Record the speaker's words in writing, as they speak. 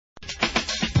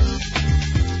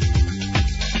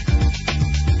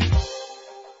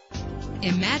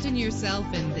Imagine yourself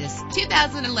in this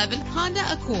 2011 Honda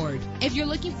Accord. If you're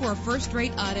looking for a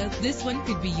first-rate auto, this one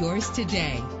could be yours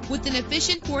today. With an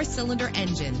efficient 4-cylinder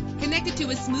engine connected to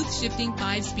a smooth shifting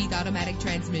 5-speed automatic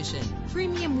transmission,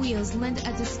 premium wheels lend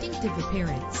a distinctive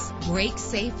appearance. Brake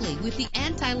safely with the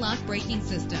anti-lock braking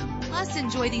system. Plus,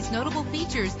 enjoy these notable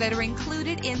features that are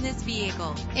included in this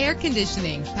vehicle: air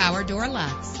conditioning, power door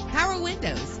locks, power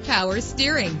windows, power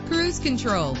steering, cruise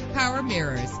control, power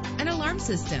mirrors, an alarm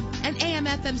system, an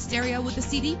AM/FM stereo with a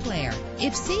CD player.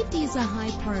 If safety is a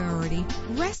high priority,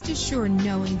 rest assured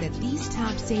knowing that these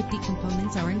top safety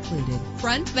components are included: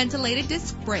 front ventilated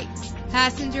disc brakes,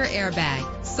 passenger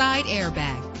airbag, side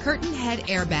airbag, curtain head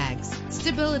airbags,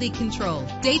 stability control,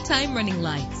 daytime running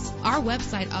lights. Our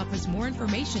website offers more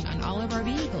information on all of our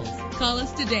vehicles. Call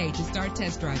us today to start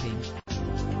test driving.